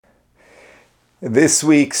This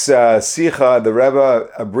week's Sikha, the Rebbe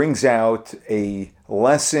brings out a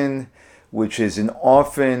lesson which is an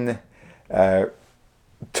often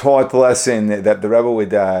taught lesson that the Rebbe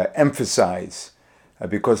would emphasize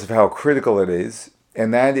because of how critical it is,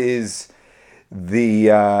 and that is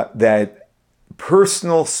that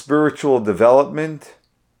personal spiritual development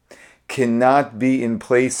cannot be in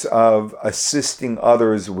place of assisting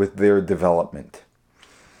others with their development.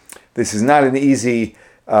 This is not an easy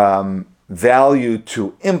value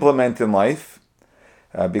to implement in life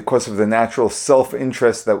because of the natural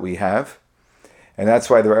self-interest that we have. And that's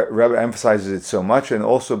why the Rebbe emphasizes it so much, and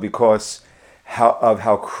also because of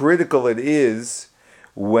how critical it is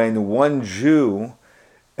when one Jew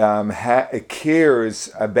cares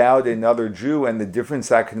about another Jew and the difference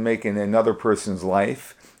that can make in another person's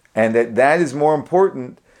life, and that is more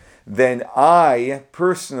important than I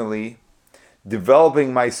personally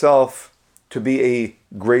developing myself to be a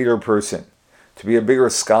greater person, to be a bigger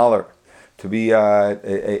scholar, to be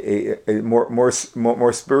a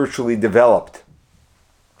more spiritually developed.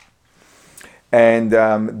 And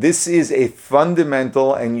this is a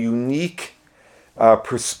fundamental and unique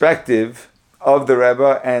perspective of the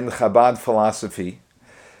Rebbe and Chabad philosophy,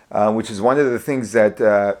 which is one of the things that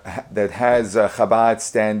has Chabad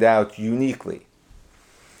stand out uniquely.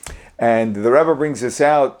 And the Rebbe brings this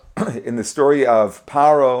out in the story of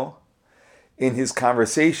Paro, in his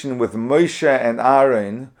conversation with Moshe and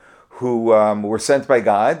Aaron, who were sent by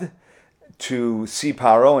God to see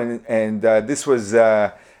Paro, and this was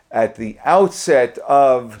at the outset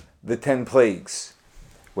of the 10 plagues.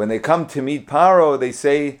 When they come to meet Paro, they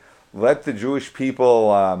say, let the Jewish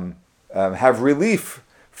people have relief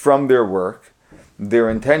from their work. Their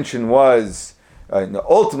intention was,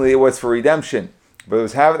 ultimately it was for redemption, but it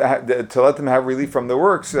was to let them have relief from their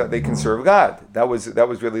work so that they can serve God. That was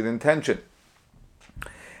really the intention.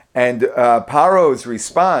 And Paro's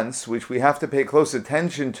response, which we have to pay close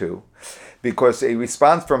attention to, because a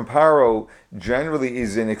response from Paro generally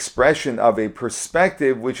is an expression of a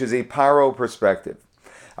perspective which is a Paro perspective.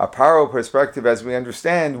 A Paro perspective, as we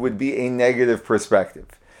understand, would be a negative perspective.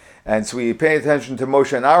 And so we pay attention to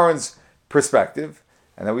Moshe and Aaron's perspective,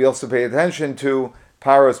 and then we also pay attention to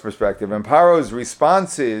Paro's perspective. And Paro's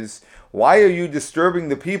response is, why are you disturbing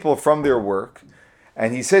the people from their work?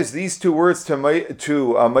 And he says these two words to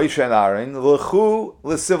Moshe and Aaron, L'chu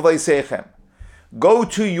l'sivlei seichem. Go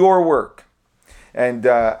to your work. And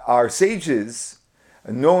our sages,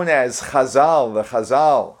 known as Chazal, the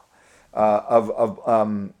Chazal,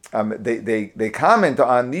 they comment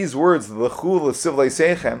on these words, L'chu l'sivlei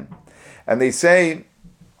seichem, and they say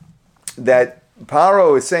that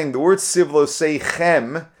Paro is saying the word sivlo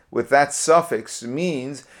seichem, with that suffix,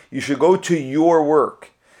 means you should go to your work,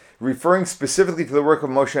 referring specifically to the work of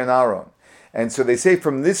Moshe and Aaron. And so they say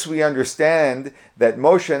from this we understand that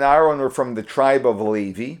Moshe and Aaron were from the tribe of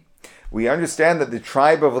Levi. We understand that the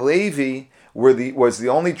tribe of Levi was the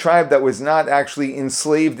only tribe that was not actually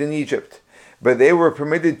enslaved in Egypt, but they were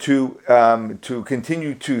permitted to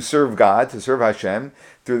continue to serve God, to serve Hashem,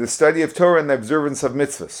 through the study of Torah and the observance of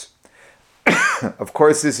mitzvahs. Of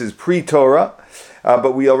course, this is pre-Torah,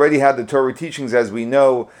 but we already had the Torah teachings, as we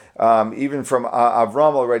know, even from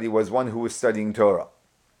Avram already was one who was studying Torah.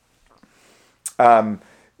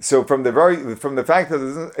 So from the fact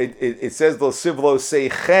that it says Lo Sivlo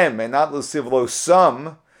Seichem and not Lo Sivlo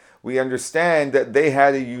Sum, we understand that they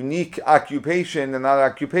had a unique occupation, and that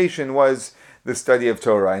occupation was the study of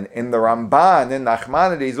Torah. And in the Ramban, in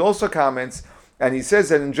Nachmanides, also comments, and he says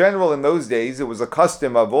that in general in those days it was a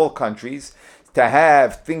custom of all countries to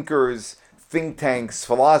have thinkers, think tanks,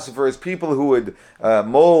 philosophers, people who would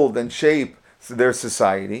mold and shape their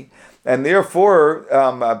society. And therefore,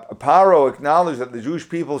 Paro acknowledged that the Jewish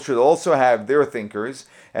people should also have their thinkers,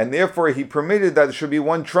 and therefore he permitted that there should be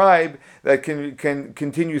one tribe that can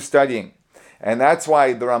continue studying. And that's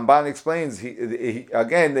why the Ramban explains,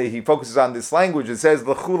 he focuses on this language. It says,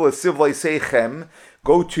 L'chu l'sivlei seichem,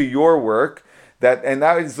 go to your work, and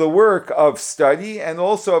that is the work of study and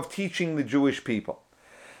also of teaching the Jewish people.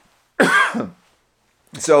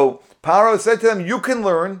 So Paro said to them, you can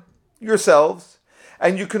learn yourselves,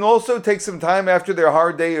 and you can also take some time after their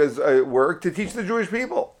hard day at work to teach the Jewish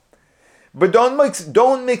people. But don't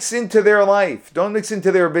mix into their life. Don't mix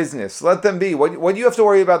into their business. Let them be. What do you have to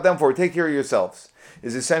worry about them for? Take care of yourselves,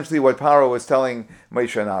 is essentially what Paro was telling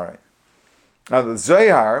Moshe and Aaron. Now the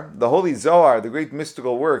Zohar, the Holy Zohar, the great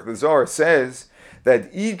mystical work, the Zohar says that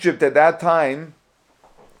Egypt at that time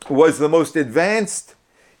was the most advanced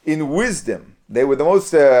in wisdom. They were the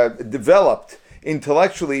most developed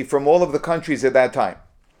intellectually from all of the countries at that time.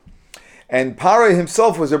 And Paro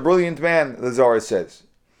himself was a brilliant man, the Zohar says.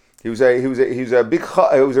 He was a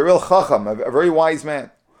real chacham, a very wise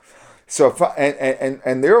man. So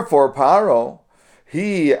and therefore Paro,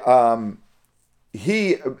 he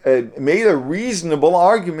made a reasonable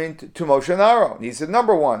argument to Moshe and Aaron. He said,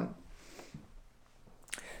 number one,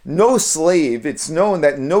 no slave. It's known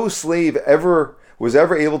that no slave was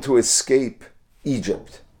ever able to escape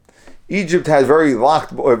Egypt. Egypt had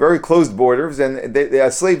very closed borders, and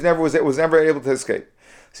a slave was never able to escape.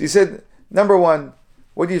 So he said, number one,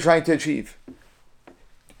 what are you trying to achieve?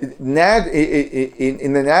 In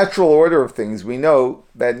the natural order of things, we know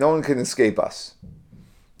that no one can escape us.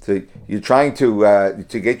 So you're trying to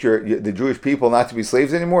get the Jewish people not to be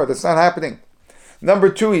slaves anymore. That's not happening. Number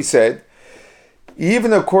two, he said,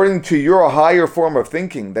 even according to your higher form of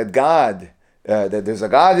thinking, that that there's a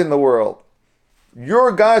God in the world,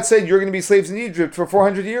 your God said you're going to be slaves in Egypt for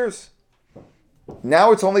 400 years.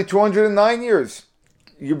 Now it's only 209 years.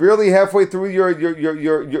 You're barely halfway through your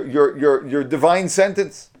divine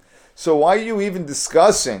sentence. So why are you even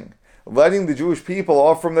discussing letting the Jewish people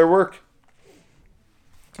off from their work?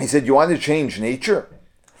 He said, you want to change nature?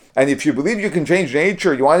 And if you believe you can change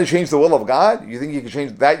nature, you want to change the will of God? You think you can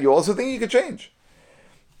change that? You also think you can change?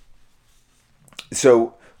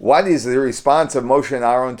 So what is the response of Moshe and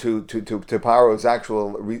Aaron to Paro's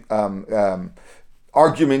actual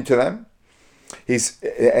argument to them?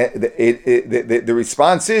 The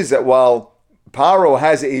response is that while Paro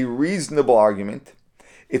has a reasonable argument,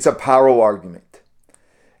 it's a Paro argument.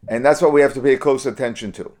 And that's what we have to pay close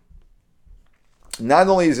attention to. Not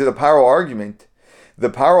only is it a Paro argument, the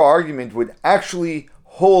Paro argument would actually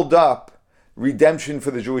hold up redemption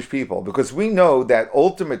for the Jewish people, because we know that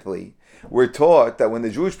ultimately we're taught that when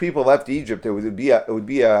the Jewish people left Egypt, it would be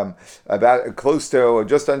about close to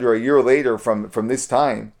just under a year later from this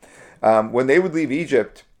time. When they would leave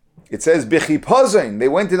Egypt, it says b'chipazon, they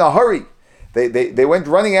went in a hurry. They went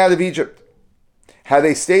running out of Egypt. Had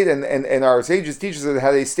they stayed, and our sages teach us that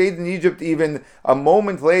had they stayed in Egypt even a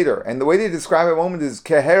moment later, and the way they describe a moment is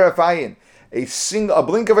keheref ayin, a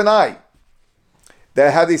blink of an eye.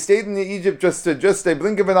 That had they stayed in Egypt just a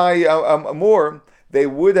blink of an eye more, they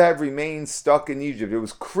would have remained stuck in Egypt. It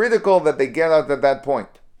was critical that they get out at that point.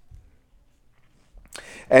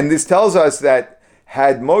 And this tells us that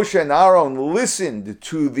had Moshe and Aaron listened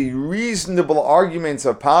to the reasonable arguments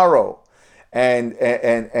of Paro and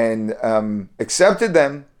accepted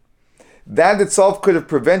them, that itself could have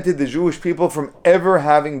prevented the Jewish people from ever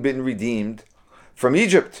having been redeemed from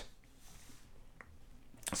Egypt.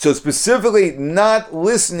 So specifically, not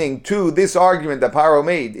listening to this argument that Paro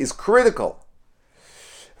made is critical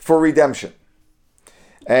for redemption.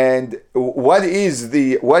 And what is it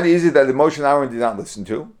that the Moshe and Aaron did not listen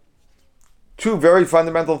to? Two very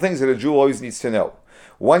fundamental things that a Jew always needs to know.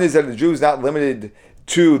 One is that the Jew is not limited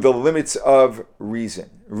to the limits of reason.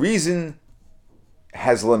 Reason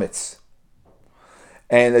has limits.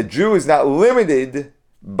 And a Jew is not limited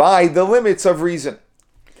by the limits of reason.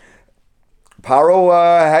 Paro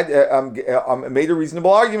had made a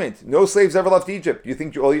reasonable argument. No slaves ever left Egypt. You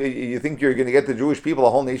think you're going to get the Jewish people,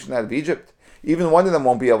 a whole nation, out of Egypt? Even one of them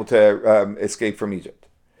won't be able to escape from Egypt.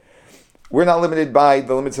 We're not limited by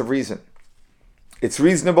the limits of reason. It's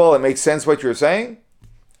reasonable. It makes sense what you're saying,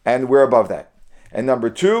 and we're above that. And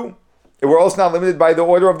number two, we're also not limited by the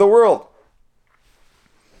order of the world.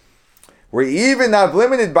 We're even not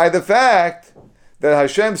limited by the fact that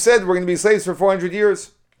Hashem said we're going to be slaves for 400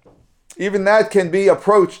 years. Even that can be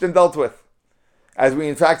approached and dealt with. As we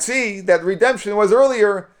in fact see that redemption was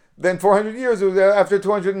earlier than 400 years, it was after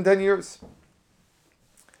 210 years.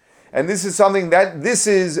 And this is this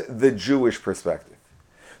is the Jewish perspective.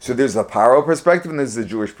 So there's the Paro perspective and there's the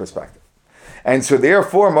Jewish perspective. And so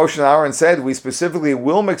therefore Moshe and Aaron said, we specifically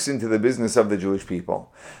will mix into the business of the Jewish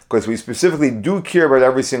people, because we specifically do care about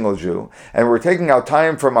every single Jew, and we're taking out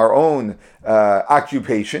time from our own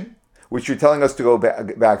occupation, which you're telling us to go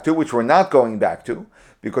back to, which we're not going back to,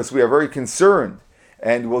 because we are very concerned,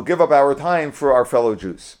 and we'll give up our time for our fellow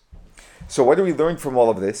Jews. So what do we learn from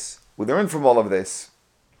all of this? We learn from all of this,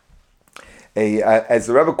 as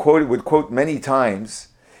the Rebbe would quote many times,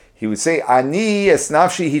 he would say, Ani es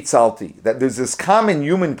nafshi hitzalti, that there's this common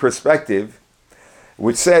human perspective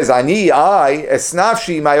which says, Ani, I, es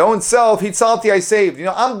nafshi, my own self, hitzalti, I saved.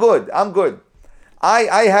 I'm good. I'm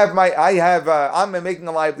making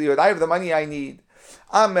a livelihood. I have the money I need.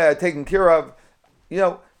 I'm taken care of.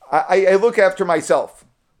 I look after myself,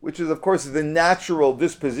 which is, of course, the natural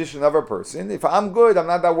disposition of a person. If I'm good, I'm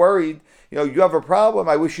not that worried. You have a problem,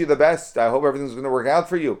 I wish you the best. I hope everything's going to work out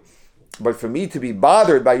for you. But for me to be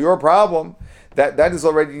bothered by your problem, that is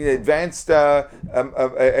already an advanced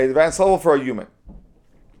level for a human.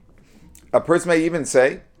 A person may even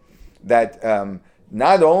say that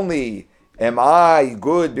not only am I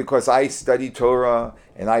good because I study Torah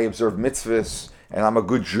and I observe mitzvahs and I'm a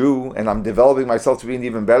good Jew and I'm developing myself to be an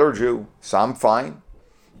even better Jew, so I'm fine.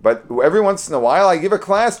 But every once in a while, I give a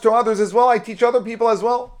class to others as well. I teach other people as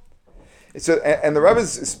well. So, and the Rebbe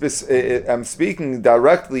is speaking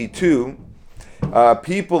directly to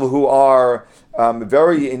people who are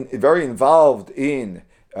very involved in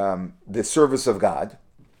the service of God.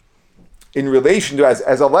 In relation to,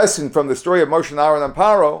 as a lesson from the story of Moshe and Aaron and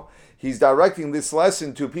Paro, he's directing this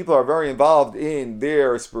lesson to people who are very involved in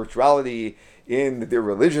their spirituality, in their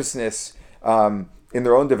religiousness, in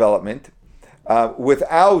their own development.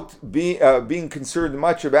 Without being concerned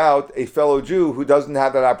much about a fellow Jew who doesn't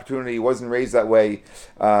have that opportunity, wasn't raised that way,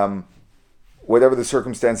 whatever the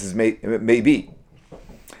circumstances may be.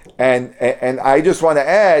 And I just want to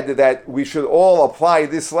add that we should all apply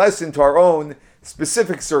this lesson to our own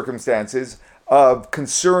specific circumstances of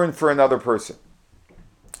concern for another person.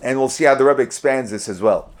 And we'll see how the Rebbe expands this as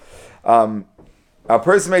well. A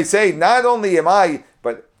person may say, not only am I,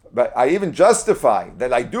 but I even justify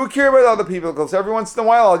that I do care about other people, because every once in a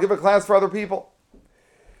while I'll give a class for other people.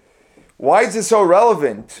 Why is it so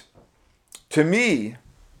relevant to me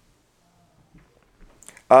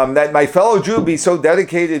that my fellow Jew be so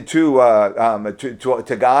dedicated to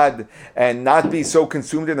God and not be so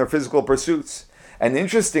consumed in their physical pursuits? And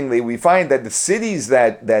interestingly, we find that the cities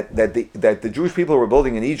that the Jewish people were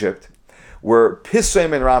building in Egypt were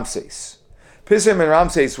Pisum and Ramses. Pisum and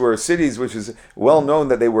Ramses were cities which is well known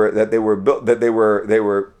that they were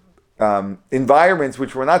environments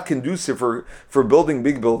which were not conducive for building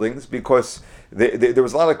big buildings, because there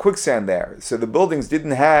was a lot of quicksand there. So the buildings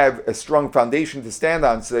didn't have a strong foundation to stand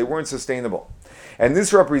on, so they weren't sustainable. And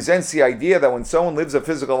this represents the idea that when someone lives a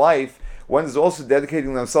physical life, one is also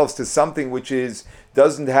dedicating themselves to something which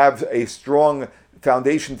doesn't have a strong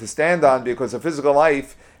foundation to stand on, because a physical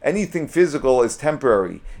life, anything physical is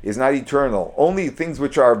temporary, is not eternal. Only things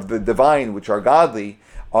which are the divine, which are godly,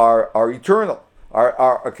 are eternal,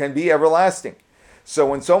 can be everlasting. So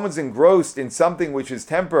when someone's engrossed in something which is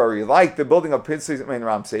temporary, like the building of Pisum and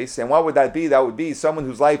Ramses, and what would that be? That would be someone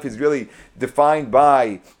whose life is really defined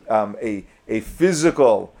by a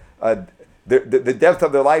physical, the depth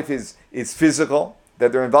of their life is physical,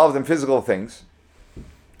 that they're involved in physical things.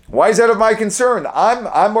 Why is that of my concern?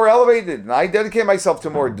 I'm more elevated, and I dedicate myself to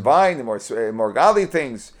more divine and more godly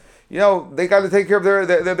things. They got to take care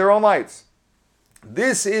of their own lives.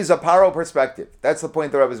 This is a Paro perspective. That's the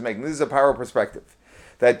point that I was making. This is a Paro perspective.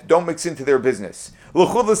 That don't mix into their business.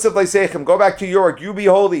 Go back to York. You be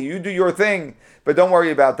holy. You do your thing, but don't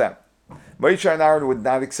worry about them. Moshe and Aaron would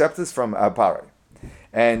not accept this from Paro.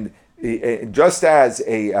 And just as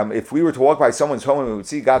if we were to walk by someone's home and we would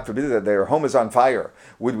see, God forbid, that their home is on fire,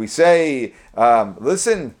 would we say,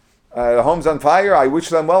 listen, the home's on fire, I wish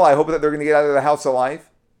them well, I hope that they're going to get out of the house alive?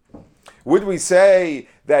 Would we say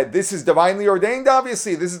that this is divinely ordained?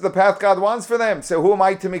 Obviously, this is the path God wants for them. So who am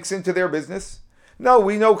I to mix into their business? No,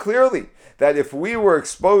 we know clearly that if we were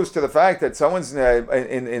exposed to the fact that someone's in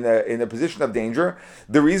a position of danger,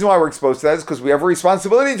 the reason why we're exposed to that is because we have a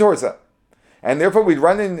responsibility towards them. And therefore we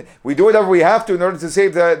do whatever we have to in order to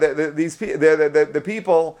save the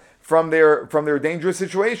people from their dangerous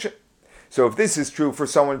situation. So if this is true for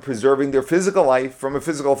someone preserving their physical life from a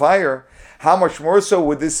physical fire, how much more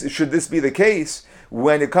so should this be the case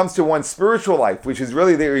when it comes to one's spiritual life, which is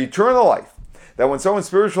really their eternal life? That when someone's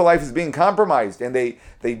spiritual life is being compromised and they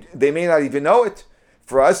may not even know it,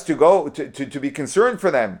 for us to go to be concerned for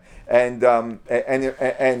them and go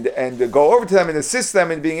over to them and assist them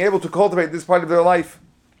in being able to cultivate this part of their life.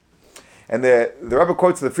 And the Rebbe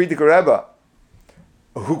quotes the Frierdiker Rebbe,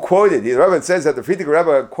 who quoted, the Rebbe says that the Frierdiker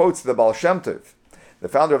Rebbe quotes the Baal Shem Tov, the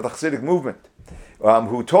founder of the Hasidic movement,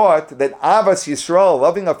 who taught that Avas Yisrael,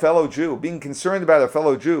 loving a fellow Jew, being concerned about a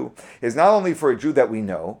fellow Jew, is not only for a Jew that we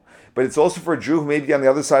know, but it's also for a Jew who may be on the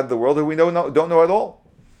other side of the world who we don't know at all.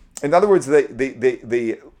 In other words,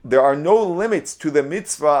 there are no limits to the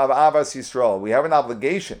mitzvah of Avas Yisrael. We have an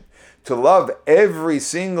obligation to love every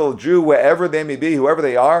single Jew, wherever they may be, whoever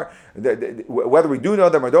they are, whether we do know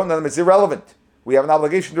them or don't know them, it's irrelevant. We have an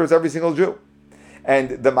obligation towards every single Jew.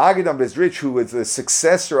 And the Maggid on Bezrich, who is the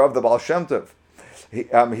successor of the Baal Shem Tov,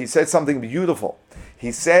 he said something beautiful.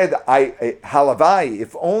 He said, Halavai,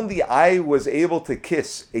 if only I was able to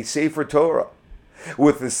kiss a Sefer Torah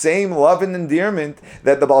with the same love and endearment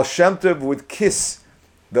that the Baal Shem Tov would kiss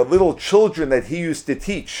the little children that he used to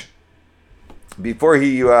teach before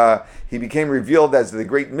he became revealed as the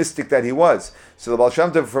great mystic that he was. So the Baal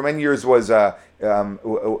Shem Tov for many years was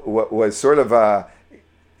sort of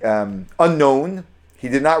unknown. He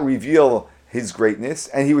did not reveal his greatness,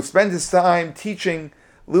 and he would spend his time teaching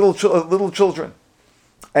little children,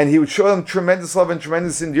 and he would show them tremendous love and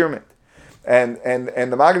tremendous endearment. And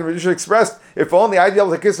the Magen Avraham expressed, if only I'd be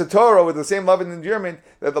able to kiss a Torah with the same love and endearment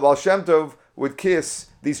that the Baal Shem Tov would kiss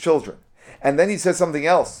these children. And then he said something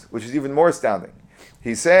else, which is even more astounding.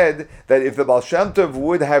 He said that if the Baal Shem Tov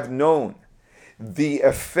would have known the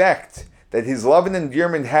effect that his love and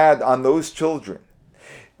endearment had on those children,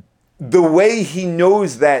 the way he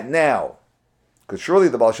knows that now, because surely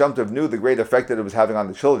the Baal Shem Tov knew the great effect that it was having on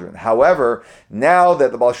the children. However, now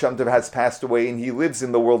that the Baal Shem Tov has passed away and he lives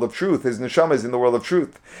in the world of truth, his neshama is in the world of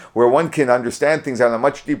truth, where one can understand things on a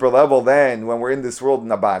much deeper level than when we're in this world in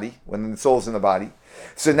the body, when the soul's in the body.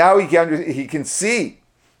 So now he can see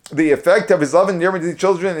the effect of his love and endearment to the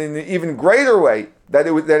children in an even greater way, that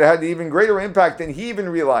it had an even greater impact than he even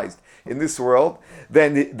realized in this world,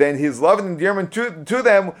 then his love and endearment to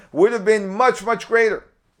them would have been much, much greater.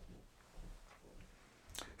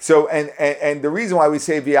 So, and the reason why we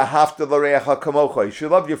say v'ahavta l'reacha kamocha, you should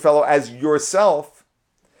love your fellow as yourself,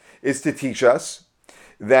 is to teach us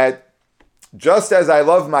that just as I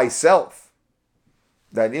love myself,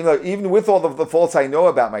 that even with all of the faults I know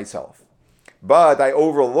about myself, but I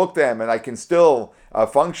overlook them and I can still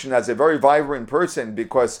function as a very vibrant person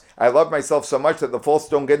because I love myself so much that the faults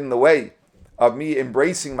don't get in the way of me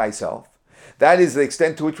embracing myself. That is the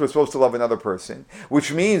extent to which we're supposed to love another person.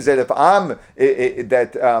 Which means that if I'm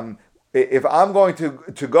going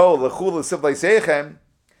to go l'chul l'sivlei seichem,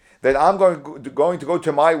 that I'm going to go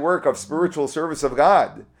to my work of spiritual service of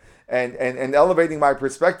God, and elevating my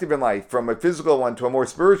perspective in life from a physical one to a more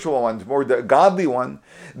spiritual one, to a more godly one,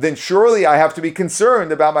 then surely I have to be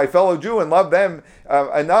concerned about my fellow Jew and love them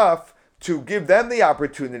enough to give them the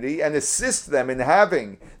opportunity and assist them in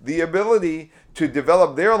having the ability to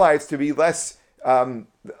develop their lives to be less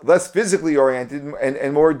physically oriented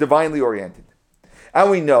and more divinely oriented. And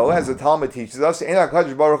we know, as the Talmud teaches us, that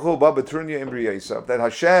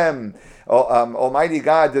Hashem, Almighty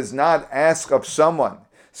God, does not ask of someone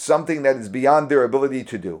something that is beyond their ability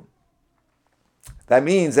to do. That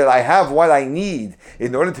means that I have what I need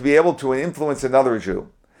in order to be able to influence another Jew.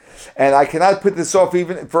 And I cannot put this off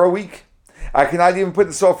even for a week. I cannot even put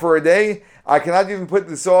this off for a day. I cannot even put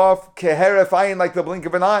this off keheref ayin, like the blink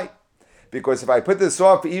of an eye. Because if I put this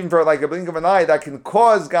off even for like a blink of an eye, that can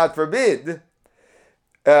cause, God forbid,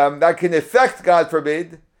 that can affect, God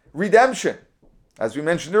forbid, redemption. As we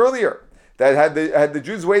mentioned earlier, that had the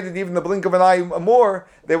Jews waited even the blink of an eye more,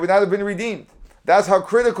 they would not have been redeemed. That's how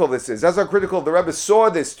critical this is. That's how critical the Rebbe saw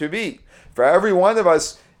this to be. For every one of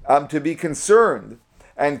us to be concerned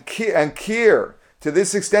and care to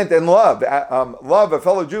this extent and love a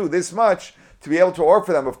fellow Jew this much, to be able to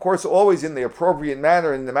offer them, of course, always in the appropriate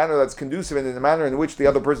manner, in the manner that's conducive, and in the manner in which the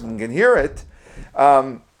other person can hear it,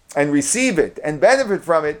 and receive it, and benefit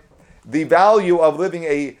from it, the value of living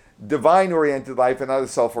a divine-oriented life and not a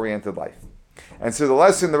self-oriented life. And so the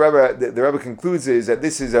lesson the Rebbe concludes is that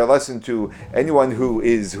this is a lesson to anyone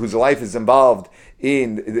whose life is involved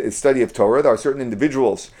in the study of Torah. There are certain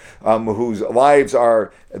individuals whose lives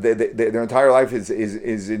are, their entire life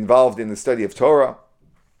is involved in the study of Torah.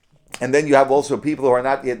 And then you have also people who are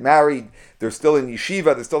not yet married. They're still in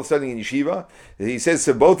yeshiva. They're still studying in yeshiva. He says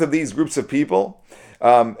to both of these groups of people,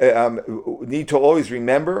 need to always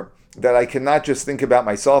remember that I cannot just think about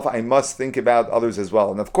myself. I must think about others as well.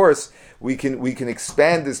 And of course, we can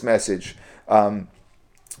expand this message. The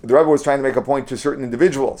Rebbe was trying to make a point to certain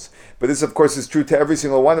individuals, but this, of course, is true to every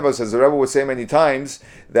single one of us. As the Rebbe would say many times,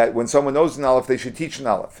 that when someone knows an aleph, they should teach an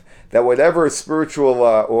aleph. That whatever spiritual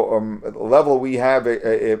or level we have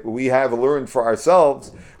learned for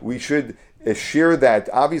ourselves, we should share that.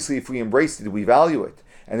 Obviously, if we embrace it, we value it,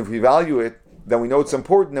 and if we value it, then we know it's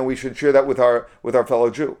important, and we should share that with our fellow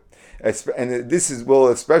Jew. And this will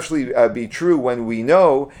especially be true when we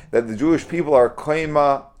know that the Jewish people are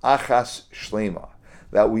koima achas shlema,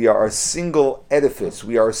 that we are a single edifice,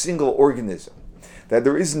 we are a single organism, that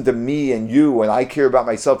there isn't a me and you, and I care about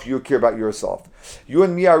myself, you care about yourself. You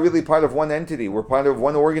and me are really part of one entity, we're part of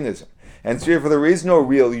one organism. And so therefore there is no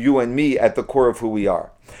real you and me at the core of who we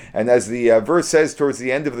are. And as the verse says towards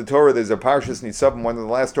the end of the Torah, there's a Parshas Nitzavim, one of the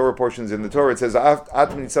last Torah portions in the Torah. It says, Atam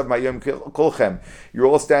Nitzav Mayom Kolchem. You're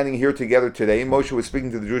all standing here together today. Moshe was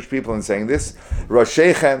speaking to the Jewish people and saying this,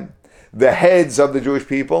 Roshechem, the heads of the Jewish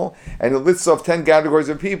people, and it lists off 10 categories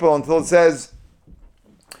of people until it says,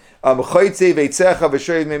 the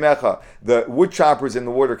wood choppers and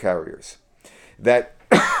the water carriers. The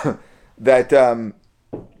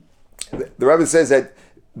Rebbe says that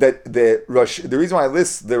that the reason why I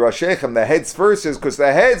list the Roshechem, the heads first, is because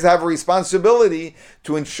the heads have a responsibility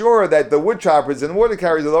to ensure that the wood choppers and water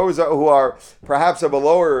carriers, those who are perhaps of a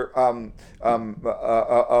lower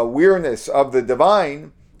awareness of the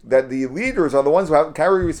divine, that the leaders are the ones who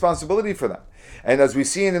carry responsibility for them. And as we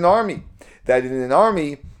see in an army, that in an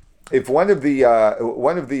army, if one of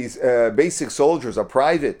these basic soldiers, a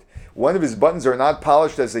private, one of his buttons are not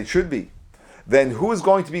polished as they should be, then who is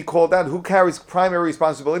going to be called out? Who carries primary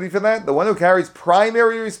responsibility for that? The one who carries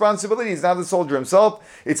primary responsibility is not the soldier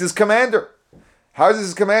himself; it's his commander. How does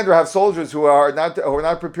his commander have soldiers who are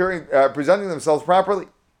not presenting themselves properly?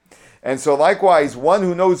 And so, likewise, one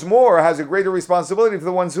who knows more has a greater responsibility for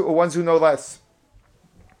the ones who know less.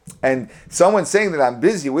 And someone saying that I'm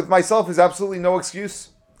busy with myself is absolutely no excuse.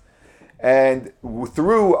 And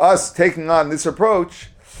through us taking on this approach,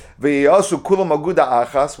 we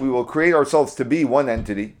will create ourselves to be one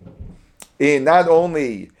entity, in not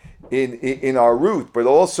only in our root, but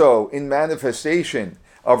also in manifestation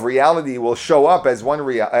of reality will show up as one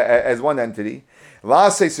entity.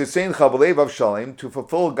 To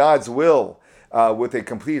fulfill God's will with a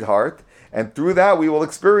complete heart. And through that we will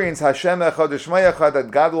experience Hashem Echad Shema Echad,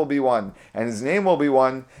 that God will be one and His name will be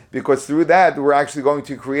one, because through that we're actually going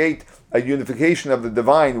to create a unification of the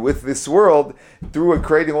divine with this world, through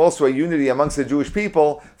creating also a unity amongst the Jewish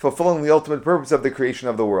people, fulfilling the ultimate purpose of the creation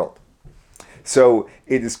of the world. So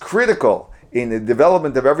it is critical in the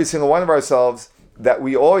development of every single one of ourselves that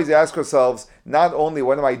we always ask ourselves, not only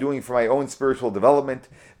what am I doing for my own spiritual development,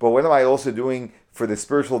 but what am I also doing for the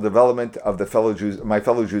spiritual development of my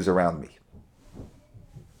fellow Jews around me.